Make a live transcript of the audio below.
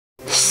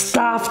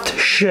stuffed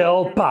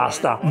shell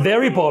pasta.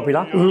 Very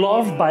popular,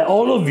 loved by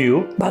all of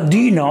you, but do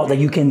you know that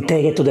you can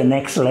take it to the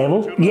next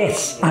level?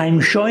 Yes,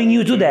 I'm showing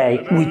you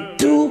today with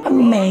two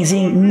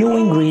amazing new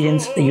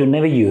ingredients that you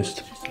never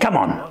used. Come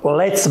on,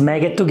 let's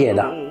make it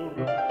together.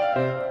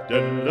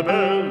 Delle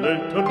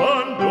belle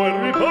turbando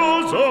in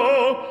riposo,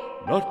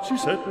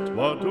 narcisetto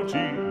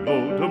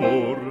mattuccino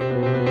d'amor.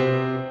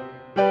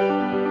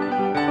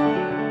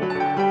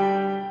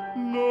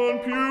 Non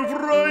più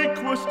avrai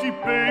questi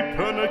bei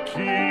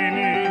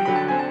panacchini,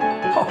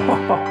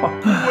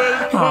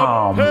 quel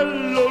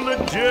cappello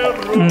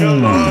leggero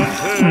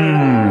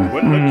galante,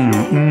 quella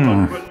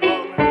chiusa,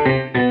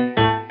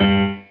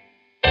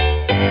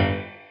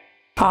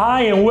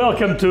 Hi and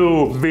welcome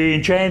to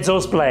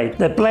Vincenzo's Plate,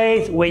 the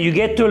place where you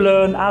get to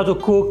learn how to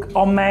cook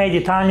homemade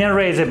Italian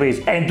recipes.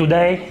 And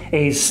today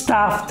is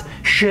stuffed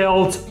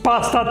shelled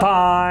pasta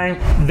time.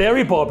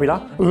 Very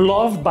popular,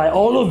 loved by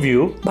all of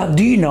you, but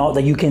do you know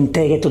that you can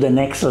take it to the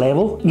next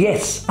level?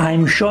 Yes,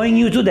 I'm showing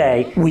you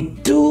today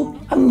with two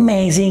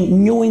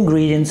amazing new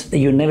ingredients that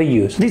you never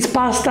use. This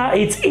pasta,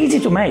 it's easy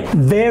to make,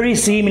 very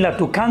similar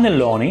to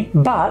cannelloni,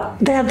 but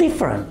they are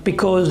different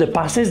because the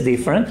pasta is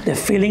different, the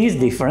filling is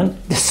different,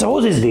 the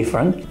sauce is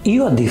different,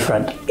 you are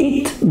different,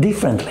 eat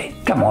differently.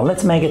 Come on,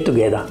 let's make it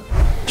together.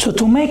 So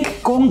to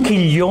make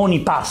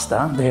conchiglioni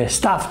pasta, the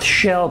stuffed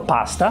shell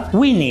pasta,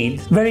 we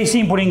need very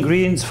simple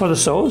ingredients for the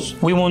sauce.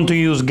 We want to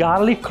use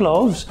garlic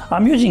cloves.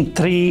 I'm using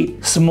 3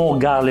 small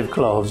garlic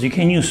cloves. You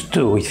can use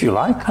 2 if you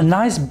like. A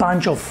nice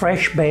bunch of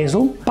fresh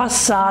basil.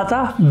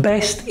 Passata,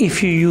 best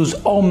if you use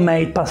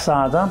homemade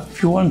passata.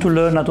 If you want to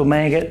learn how to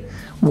make it,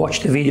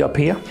 watch the video up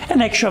here.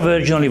 And extra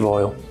virgin olive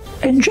oil.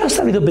 And just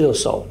a little bit of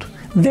salt.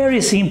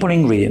 Very simple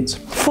ingredients.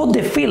 For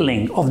the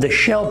filling of the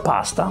shell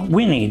pasta,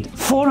 we need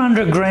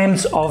 400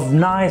 grams of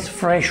nice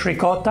fresh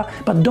ricotta,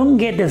 but don't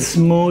get the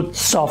smooth,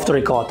 soft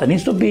ricotta. It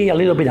needs to be a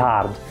little bit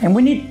hard. And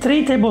we need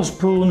 3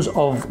 tablespoons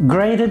of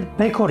grated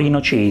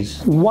pecorino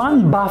cheese,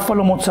 1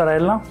 buffalo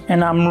mozzarella,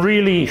 and I'm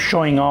really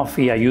showing off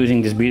here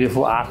using this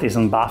beautiful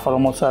artisan buffalo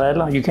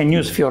mozzarella. You can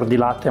use fior di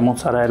latte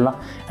mozzarella,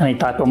 any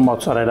type of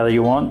mozzarella that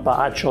you want, but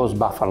I chose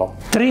buffalo.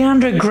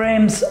 300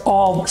 grams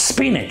of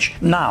spinach.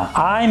 Now,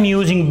 I'm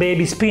using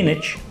baby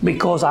spinach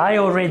because I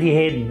already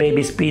had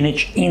baby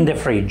spinach in the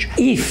fridge.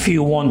 If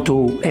you want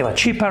to have a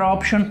cheaper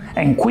option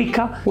and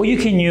quicker, what you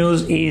can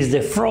use is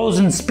the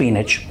frozen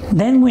spinach.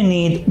 Then we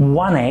need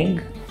 1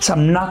 egg,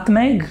 some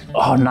nutmeg.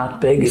 Oh,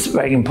 nutmeg is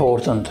very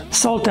important.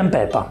 Salt and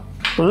pepper.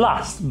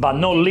 Last but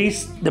not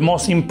least, the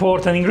most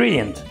important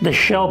ingredient, the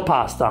shell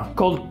pasta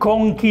called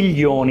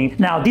conchiglioni.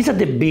 Now, these are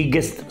the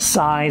biggest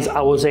size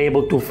I was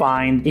able to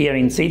find here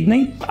in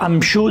Sydney.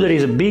 I'm sure there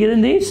is bigger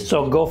than this,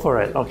 so go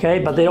for it, okay?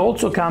 But they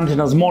also comes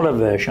in a smaller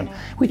version,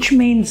 which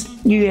means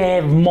you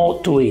have more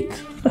to eat.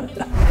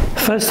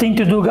 First thing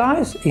to do,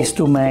 guys, is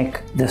to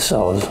make the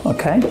sauce,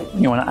 okay?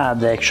 You want to add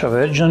the extra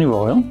virgin olive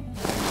oil.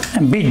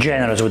 And be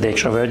generous with the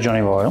extra virgin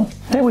olive oil.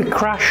 Then we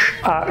crush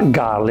our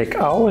garlic.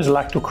 I always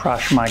like to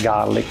crush my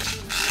garlic.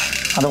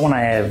 I don't want to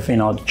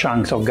have,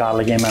 chunks of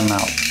garlic in my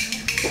mouth.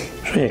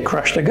 So you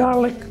crush the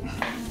garlic.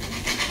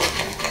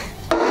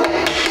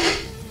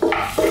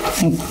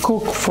 And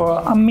cook for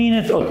a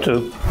minute or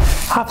 2.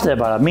 After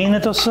about a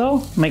minute or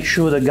so, make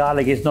sure the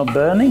garlic is not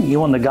burning.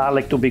 You want the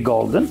garlic to be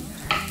golden.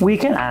 We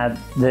can add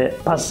the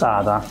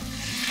passata.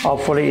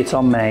 Hopefully it's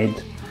homemade.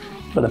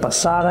 Put the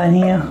passata in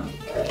here.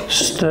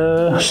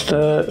 Stir,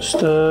 stir,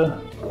 stir.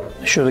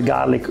 Make sure the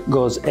garlic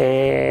goes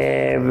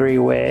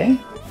everywhere.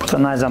 Put a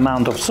nice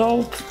amount of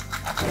salt,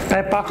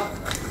 pepper.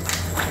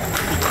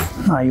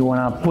 Now you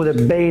want to put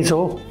the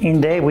basil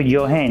in there with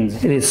your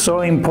hands. It is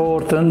so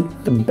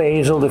important. The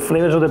basil, the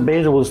flavors of the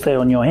basil will stay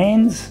on your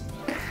hands.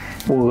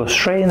 We'll go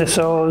straight in the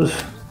sauce.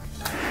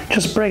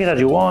 Just break it as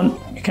you want.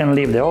 You can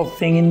leave the whole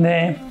thing in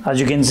there. As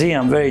you can see,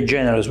 I'm very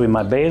generous with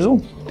my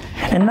basil.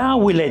 And now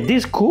we let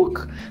this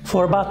cook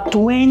for about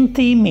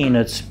 20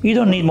 minutes. You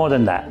don't need more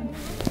than that.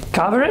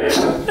 Cover it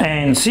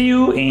and see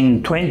you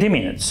in 20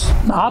 minutes.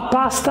 Our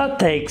pasta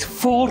takes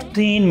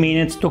 14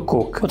 minutes to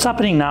cook. What's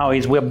happening now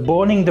is we're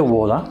boiling the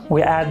water.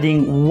 We're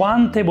adding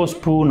 1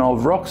 tablespoon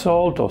of rock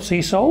salt or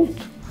sea salt.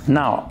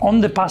 Now,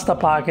 on the pasta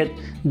packet,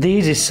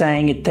 this is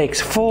saying it takes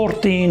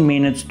 14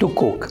 minutes to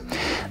cook.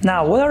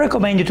 Now, what I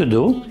recommend you to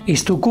do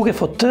is to cook it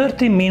for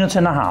 30 minutes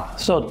and a half.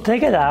 So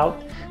take it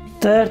out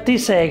 30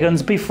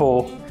 seconds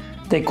before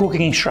the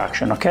cooking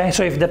instruction, okay?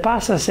 So if the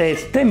pasta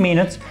says 10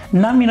 minutes,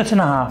 9 minutes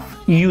and a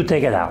half, you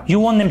take it out. You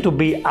want them to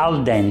be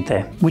al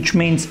dente, which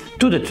means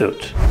to the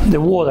tooth. The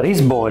water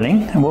is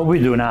boiling, and what we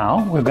do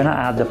now, we're gonna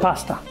add the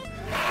pasta.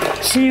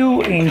 See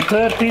you in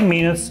 13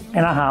 minutes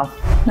and a half.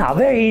 Now,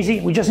 very easy,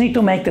 we just need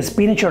to make the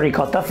spinach or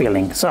ricotta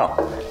filling. So,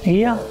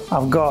 here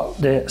I've got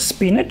the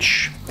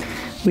spinach,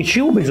 which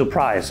you'll be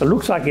surprised. It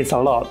looks like it's a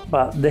lot,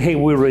 but they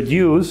will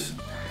reduce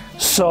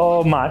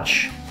so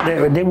much,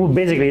 they will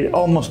basically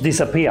almost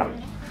disappear.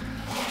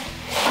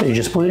 So you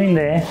just put it in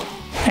there,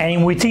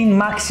 and within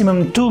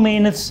maximum 2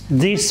 minutes,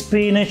 this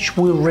spinach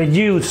will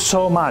reduce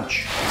so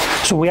much.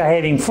 So we are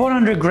having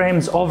 400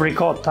 grams of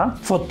ricotta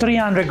for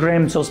 300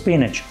 grams of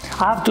spinach.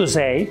 I have to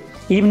say,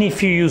 even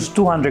if you use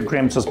 200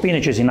 grams of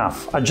spinach is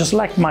enough. I just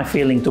like my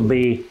filling to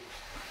be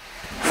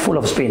full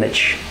of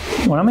spinach.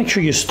 You want to make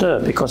sure you stir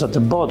because at the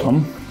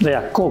bottom they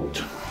are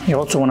cooked. You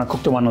also want to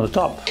cook the one on the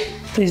top.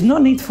 There's no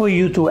need for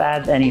you to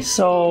add any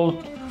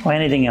salt or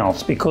anything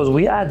else because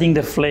we're adding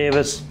the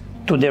flavors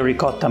to the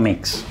ricotta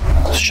mix.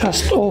 It's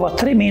just over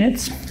 3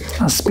 minutes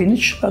and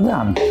spinach are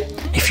done.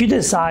 If you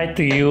decide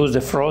to use the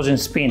frozen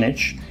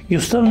spinach, you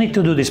still need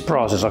to do this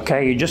process,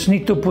 okay? You just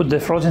need to put the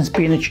frozen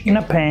spinach in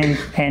a pan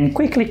and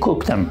quickly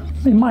cook them.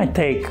 It might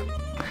take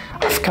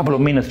a couple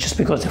of minutes just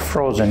because they're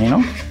frozen, you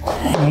know?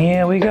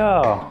 Here we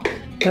go.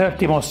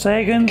 30 more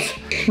seconds.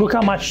 Look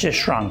how much they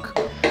shrunk.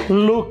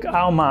 Look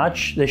how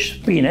much the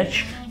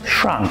spinach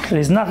shrunk.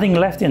 There's nothing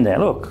left in there,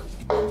 look.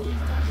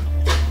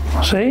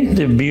 See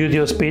the beauty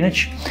of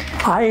spinach?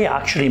 I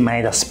actually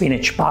made a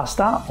spinach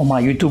pasta on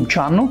my YouTube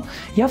channel.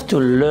 You have to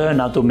learn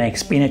how to make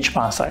spinach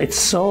pasta. It's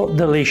so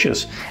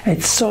delicious.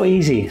 It's so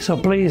easy. So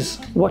please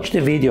watch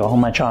the video on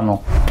my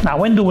channel. Now,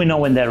 when do we know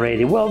when they're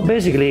ready? Well,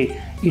 basically,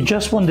 you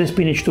just want the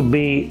spinach to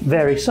be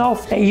very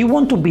soft and you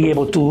want to be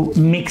able to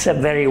mix it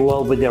very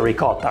well with the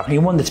ricotta.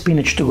 You want the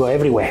spinach to go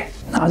everywhere.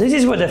 Now, this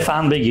is where the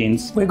fun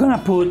begins. We're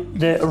gonna put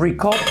the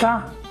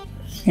ricotta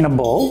in a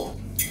bowl.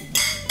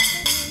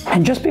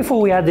 And just before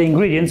we add the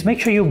ingredients, make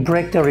sure you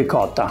break the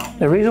ricotta.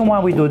 The reason why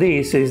we do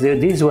this is that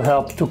this will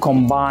help to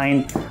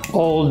combine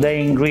all the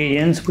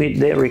ingredients with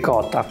the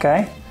ricotta,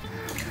 okay?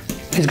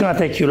 It's gonna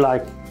take you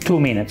like 2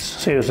 minutes,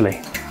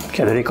 seriously.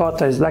 Okay, the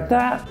ricotta is like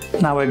that.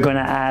 Now we're gonna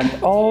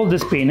add all the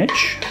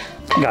spinach.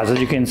 Guys, as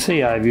you can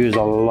see, I've used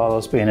a lot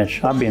of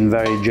spinach. I've been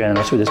very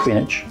generous with the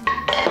spinach.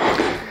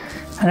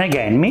 And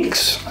again,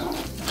 mix.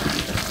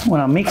 When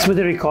I mix with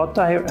the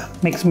ricotta here,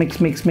 mix, mix,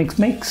 mix, mix,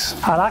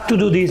 mix. I like to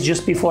do this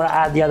just before I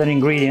add the other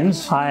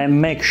ingredients. I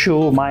make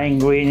sure my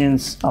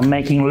ingredients are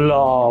making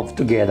love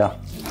together.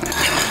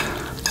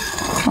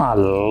 A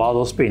lot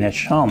of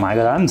spinach. Oh my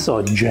God, I'm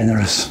so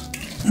generous.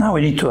 Now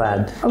we need to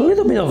add a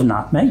little bit of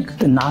nutmeg.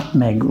 The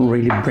nutmeg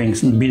really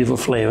brings beautiful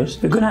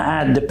flavors. We're gonna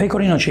add the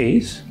pecorino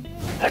cheese.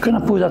 We're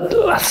gonna put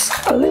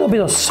a little bit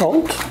of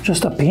salt,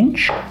 just a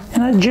pinch,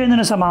 and a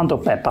generous amount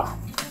of pepper.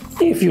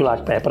 If you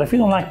like pepper. If you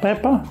don't like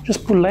pepper,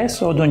 just put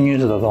less or don't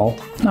use it at all.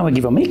 Now we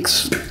give a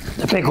mix.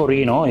 The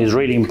pecorino is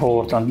really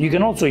important. You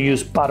can also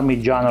use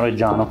Parmigiano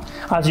Reggiano.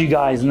 As you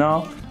guys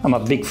know, I'm a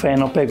big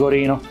fan of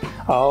pecorino.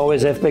 I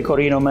always have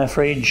pecorino in my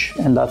fridge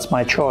and that's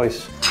my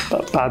choice.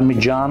 But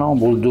Parmigiano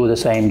will do the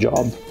same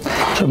job.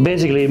 So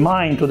basically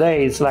mine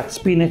today is like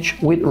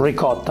spinach with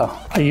ricotta.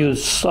 I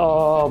use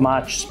so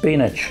much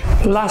spinach.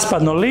 Last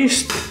but not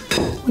least,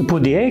 we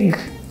put the egg.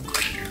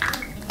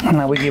 And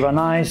now we give a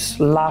nice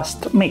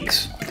last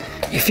mix.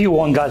 If you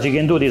want, guys, you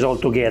can do this all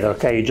together,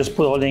 okay? You just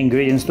put all the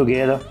ingredients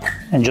together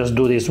and just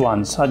do this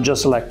once. I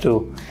just like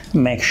to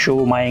make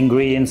sure my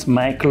ingredients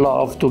make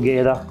love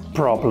together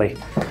properly.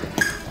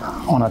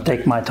 I want to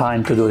take my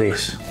time to do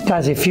this.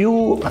 Guys, if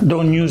you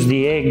don't use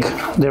the egg,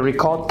 the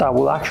ricotta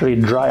will actually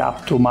dry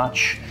up too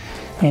much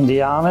in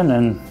the oven,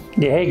 and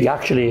the egg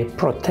actually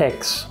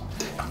protects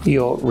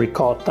your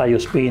ricotta, your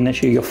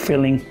spinach, your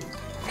filling,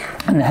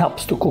 and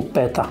helps to cook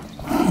better.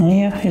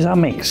 Here is our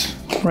mix,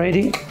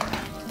 ready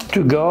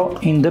to go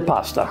in the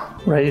pasta,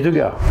 ready to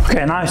go.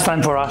 Okay, now it's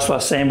time for us to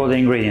assemble the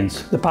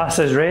ingredients. The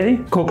pasta is ready,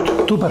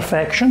 cooked to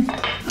perfection.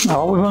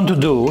 Now what we want to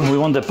do, we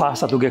want the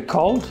pasta to get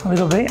cold a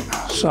little bit.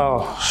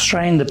 So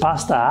strain the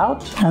pasta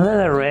out and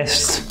let it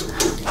rest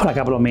for a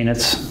couple of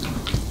minutes.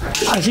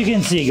 As you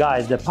can see,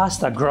 guys, the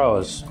pasta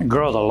grows. It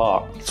grows a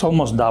lot. It's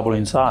almost double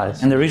in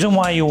size. And the reason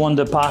why you want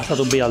the pasta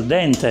to be al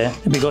dente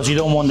is because you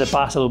don't want the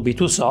pasta to be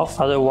too soft.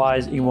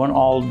 Otherwise, you won't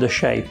hold the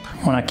shape.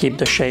 You want to keep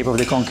the shape of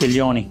the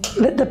conchiglioni.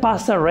 Let the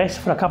pasta rest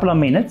for a couple of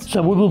minutes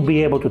so we will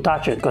be able to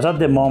touch it, because at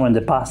the moment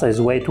the pasta is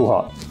way too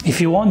hot.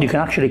 If you want, you can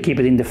actually keep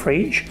it in the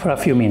fridge for a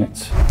few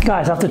minutes.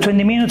 Guys, after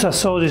 20 minutes, our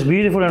sauce is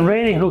beautiful and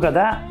ready. Look at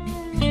that.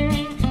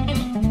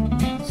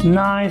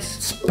 Nice,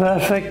 it's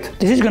perfect.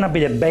 This is gonna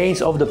be the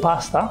base of the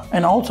pasta,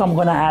 and also I'm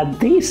gonna add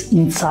this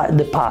inside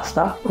the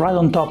pasta right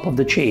on top of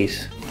the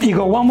cheese. You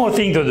got one more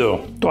thing to do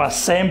to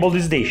assemble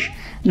this dish.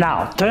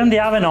 Now turn the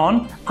oven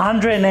on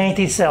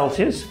 180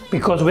 Celsius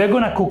because we're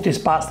gonna cook this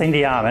pasta in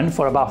the oven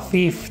for about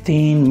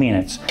 15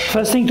 minutes.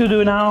 First thing to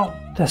do now,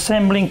 the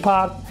assembling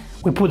part,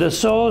 we put the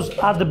sauce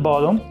at the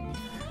bottom.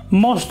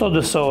 Most of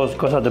the sauce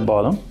goes at the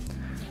bottom.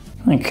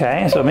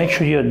 Okay, so make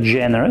sure you're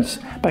generous,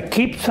 but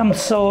keep some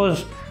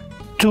sauce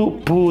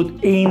to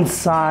put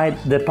inside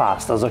the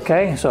pastas,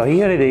 okay? So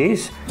here it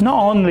is.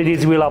 Not only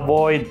this will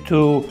avoid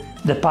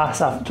the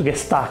pasta to get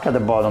stuck at the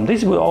bottom,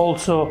 this will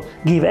also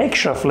give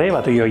extra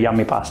flavor to your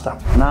yummy pasta.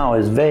 Now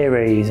it's very,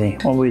 very easy.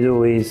 What we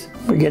do is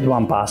we get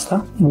one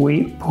pasta,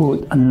 we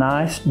put a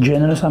nice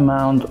generous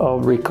amount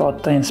of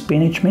ricotta and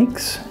spinach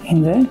mix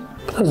in there,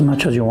 put as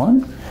much as you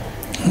want,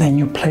 then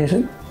you place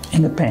it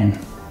in the pan.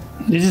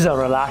 This is a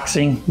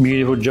relaxing,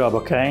 beautiful job,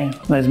 okay?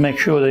 Let's make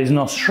sure there is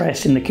no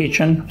stress in the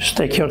kitchen. Just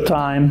take your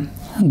time,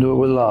 Do it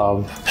with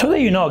love. So there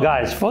you know,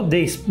 guys, for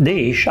this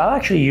dish, I'll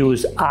actually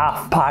use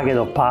half packet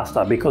of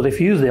pasta because if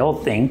you use the whole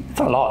thing, it's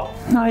a lot.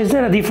 Now, is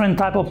there a different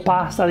type of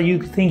pasta that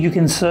you think you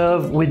can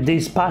serve with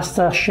this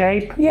pasta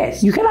shape?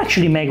 Yes, you can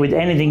actually make with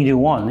anything you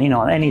want, you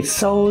know, any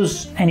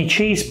sauce, any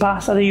cheese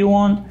pasta that you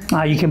want.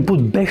 You can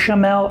put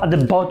bechamel at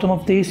the bottom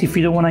of this if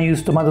you don't want to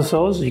use tomato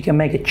sauce. You can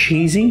make it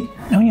cheesy.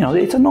 You know,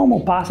 it's a normal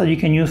pasta you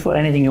can use for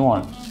anything you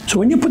want. So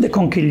when you put the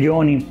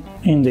conchiglioni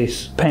in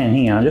this pan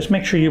here, just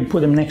make sure you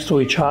put them next to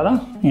each other,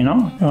 you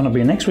know, they want to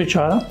be next to each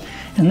other,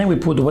 and then we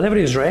put whatever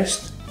is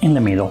rest in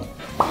the middle.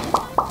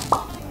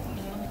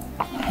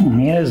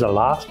 And here's the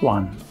last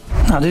one.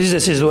 Now this is the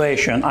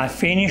situation. I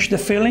finished the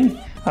filling.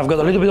 I've got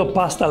a little bit of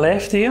pasta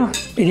left here.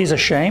 It is a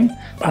shame.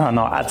 I don't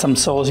know, add some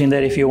sauce in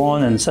there if you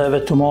want and serve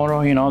it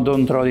tomorrow, you know,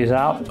 don't throw this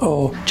out.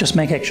 Or just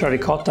make extra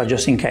ricotta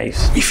just in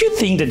case. If you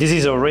think that this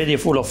is already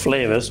full of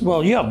flavors,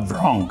 well, you are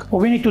wrong.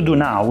 What we need to do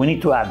now, we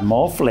need to add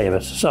more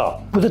flavors.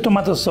 So, put the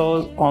tomato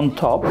sauce on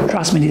top.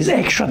 Trust me, this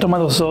extra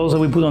tomato sauce that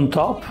we put on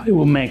top, it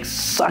will make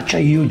such a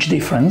huge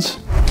difference.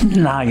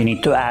 Now you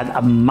need to add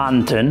a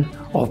mountain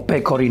of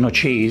pecorino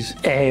cheese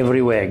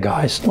everywhere,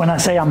 guys. When I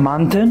say a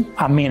mountain,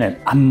 I mean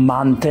it. A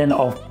mountain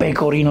of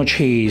pecorino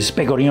cheese,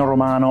 pecorino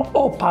romano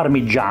or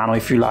parmigiano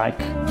if you like.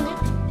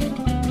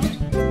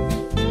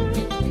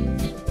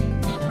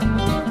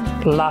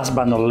 Last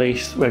but not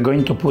least, we're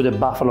going to put the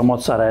buffalo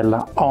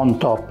mozzarella on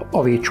top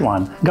of each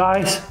one.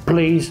 Guys,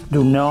 please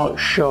do not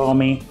show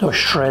me the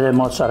shredded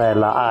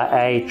mozzarella. I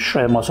hate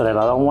shredded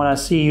mozzarella. I don't want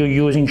to see you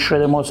using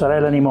shredded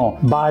mozzarella anymore.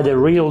 Buy the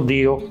real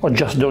deal or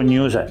just don't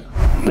use it.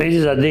 This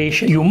is a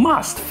dish you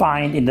must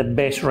find in the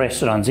best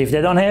restaurants. If they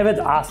don't have it,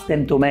 ask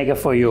them to make it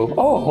for you.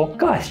 Or,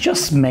 guys,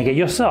 just make it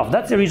yourself.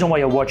 That's the reason why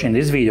you're watching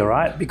this video,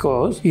 right?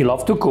 Because you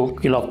love to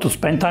cook, you love to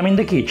spend time in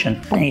the kitchen.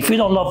 And if you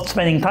don't love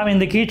spending time in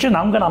the kitchen,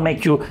 I'm gonna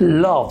make you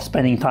love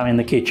spending time in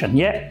the kitchen,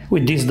 yeah?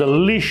 With this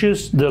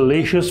delicious,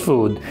 delicious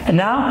food. And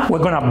now,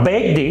 we're gonna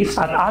bake this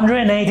at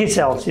 180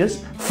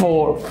 Celsius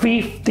for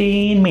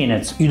 15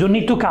 minutes. You don't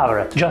need to cover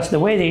it, just the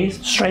way it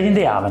is, straight in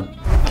the oven.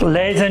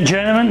 Ladies and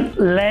gentlemen,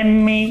 let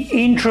me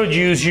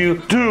introduce you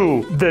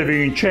to the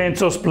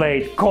Vincenzo's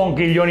plate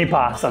conchiglioni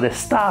pasta, the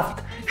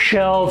stuffed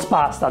shells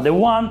pasta, the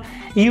one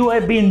you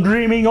have been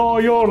dreaming all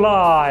your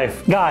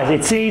life. Guys,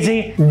 it's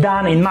easy,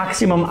 done in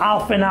maximum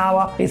half an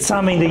hour. It's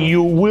something that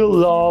you will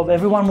love,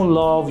 everyone will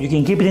love. You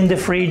can keep it in the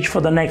fridge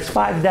for the next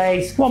 5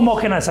 days. What more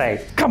can I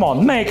say? Come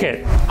on, make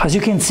it. As you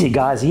can see,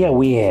 guys, here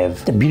we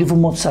have the beautiful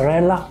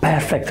mozzarella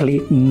perfectly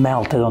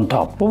melted on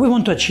top. What we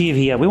want to achieve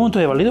here, we want to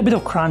have a little bit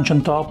of crunch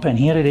on top, and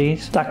here it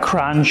is. That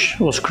crunch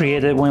was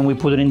created when we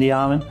put it in the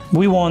oven.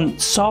 We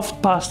want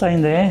soft pasta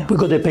in there. We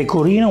got the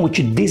pecorino, which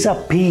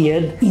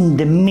disappeared in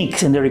the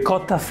mix, in the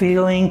ricotta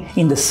filling,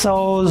 in the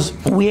sauce.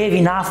 We have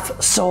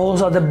enough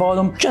sauce at the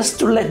bottom just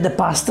to let the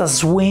pasta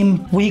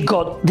swim. We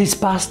got this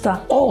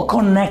pasta all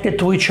connected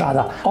to each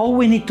other. All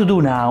we need to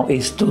do now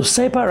is to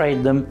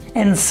separate them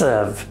and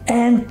serve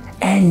and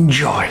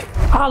enjoy.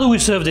 How do we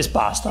serve this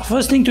pasta?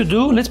 First thing to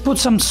do, let's put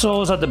some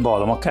sauce at the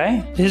bottom,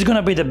 okay? This is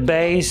gonna be the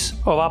base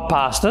of our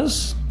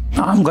pastas.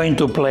 I'm going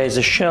to place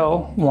the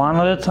shell one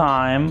at a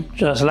time,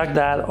 just like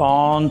that,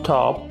 on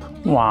top.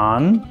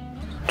 1,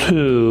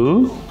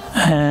 2,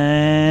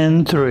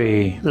 and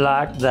 3,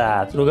 like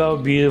that. Look how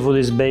beautiful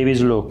these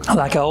babies look.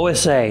 Like I always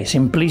say,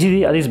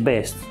 simplicity at its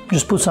best.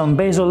 Just put some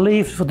basil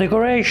leaves for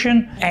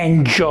decoration,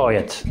 enjoy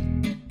it.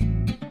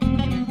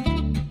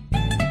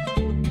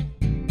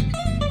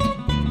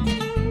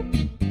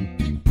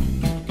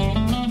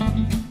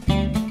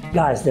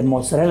 Guys, the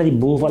mozzarella di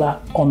bufala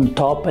on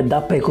top and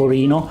that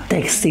pecorino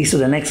takes this to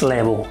the next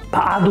level.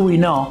 But how do we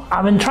know? I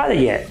haven't tried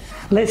it yet.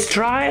 Let's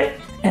try it,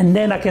 and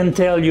then I can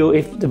tell you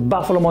if the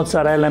buffalo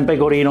mozzarella and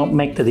pecorino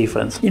make the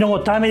difference. You know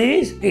what time it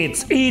is?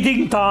 It's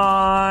eating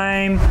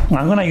time!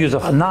 I'm gonna use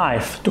a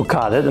knife to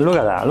cut it. Look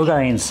at that. Look at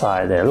the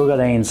inside there. Look at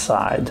the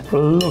inside.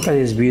 Look at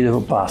this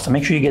beautiful pasta.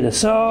 Make sure you get the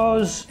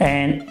sauce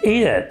and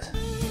eat it.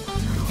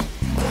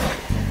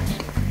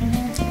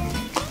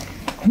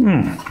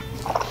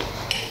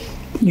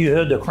 You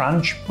heard the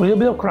crunch, a little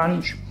bit of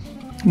crunch,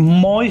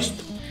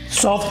 moist,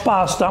 soft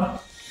pasta,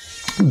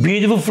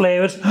 beautiful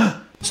flavors.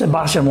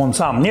 Sebastian wants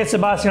some. Yes,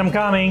 Sebastian, I'm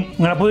coming. I'm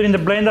gonna put it in the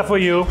blender for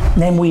you.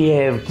 Then we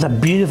have the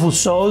beautiful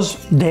sauce,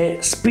 the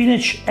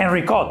spinach and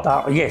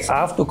ricotta. Yes, I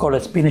have to call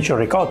it spinach and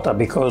ricotta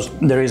because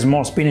there is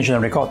more spinach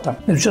than ricotta.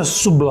 It's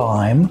just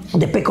sublime.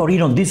 The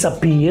pecorino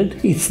disappeared.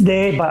 It's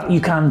there, but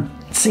you can't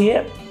see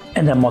it.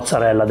 And the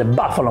mozzarella, the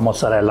buffalo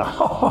mozzarella.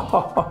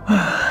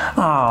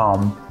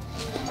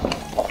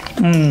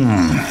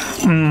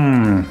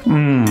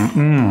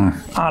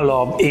 I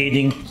love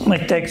eating.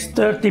 It takes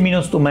 30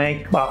 minutes to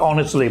make, but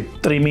honestly,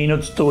 3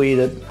 minutes to eat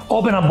it.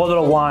 Open a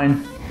bottle of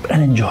wine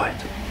and enjoy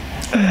it.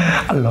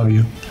 I love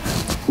you.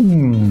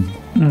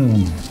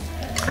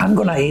 I'm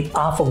gonna eat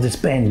half of this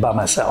pan by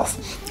myself.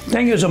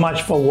 Thank you so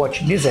much for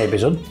watching this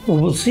episode.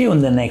 We will see you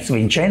in the next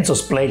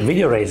Vincenzo's Plate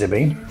video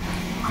recipe.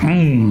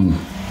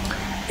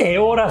 E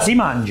ora si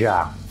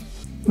mangia.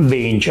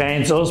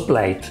 Vincenzo's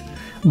Plate.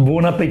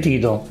 Buon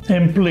appetito.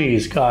 And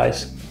please,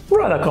 guys,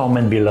 write a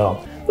comment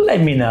below.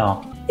 Let me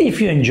know if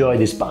you enjoy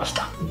this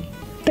pasta.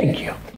 Thank you.